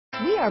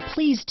We are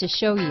pleased to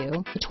show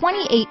you the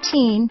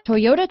 2018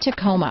 Toyota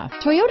Tacoma.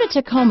 Toyota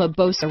Tacoma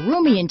boasts a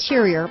roomy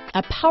interior,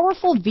 a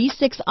powerful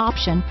V6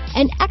 option,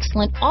 and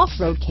excellent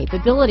off-road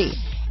capability,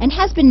 and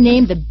has been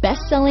named the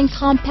best-selling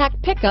compact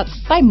pickup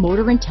by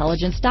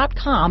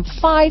MotorIntelligence.com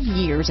 5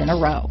 years in a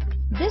row.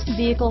 This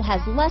vehicle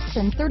has less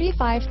than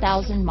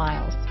 35,000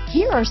 miles.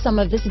 Here are some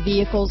of this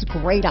vehicle's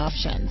great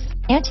options: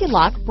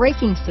 anti-lock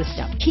braking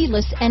system,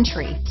 keyless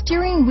entry,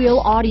 steering wheel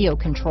audio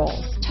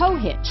controls, tow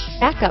hitch,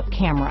 backup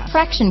camera,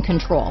 traction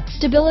control,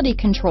 stability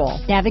control,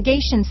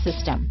 navigation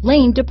system,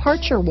 lane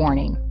departure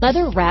warning,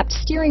 leather-wrapped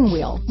steering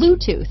wheel,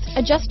 Bluetooth,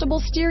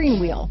 adjustable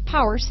steering wheel,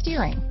 power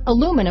steering,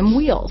 aluminum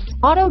wheels,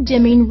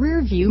 auto-dimming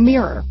rear view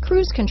mirror,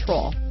 cruise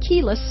control,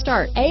 keyless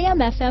start,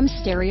 AM/FM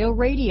stereo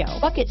radio,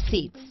 bucket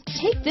seats.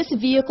 Take this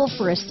vehicle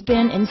for a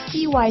spin and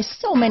see why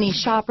so many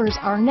shoppers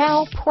are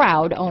now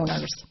proud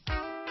owners.